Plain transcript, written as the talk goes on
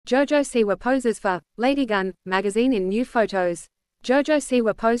JoJo Siwa poses for Ladygunn magazine in new photos. JoJo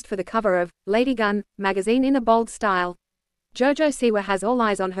Siwa posed for the cover of Ladygunn magazine in a bold style. JoJo Siwa has all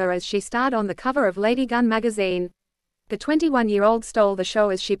eyes on her as she starred on the cover of Ladygunn magazine. The 21-year-old stole the show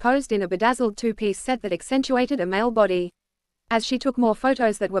as she posed in a bedazzled two-piece set that accentuated a male body. As she took more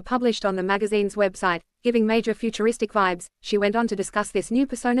photos that were published on the magazine's website, giving major futuristic vibes, she went on to discuss this new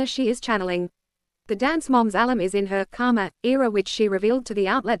persona she is channeling. The dance mom's alum is in her karma era, which she revealed to the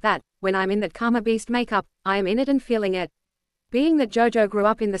outlet that, when I'm in that karma beast makeup, I am in it and feeling it. Being that JoJo grew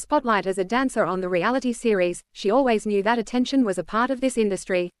up in the spotlight as a dancer on the reality series, she always knew that attention was a part of this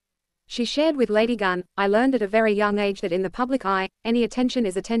industry. She shared with Ladygunn, I learned at a very young age that in the public eye, any attention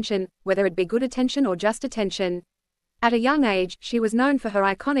is attention, whether it be good attention or just attention. At a young age, she was known for her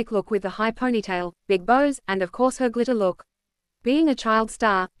iconic look with the high ponytail, big bows, and of course her glitter look. Being a child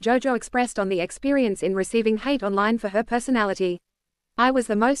star, JoJo expressed on the experience in receiving hate online for her personality. I was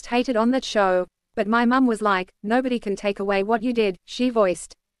the most hated on that show. But my mum was like, nobody can take away what you did, she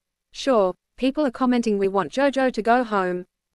voiced. Sure, people are commenting we want JoJo to go home.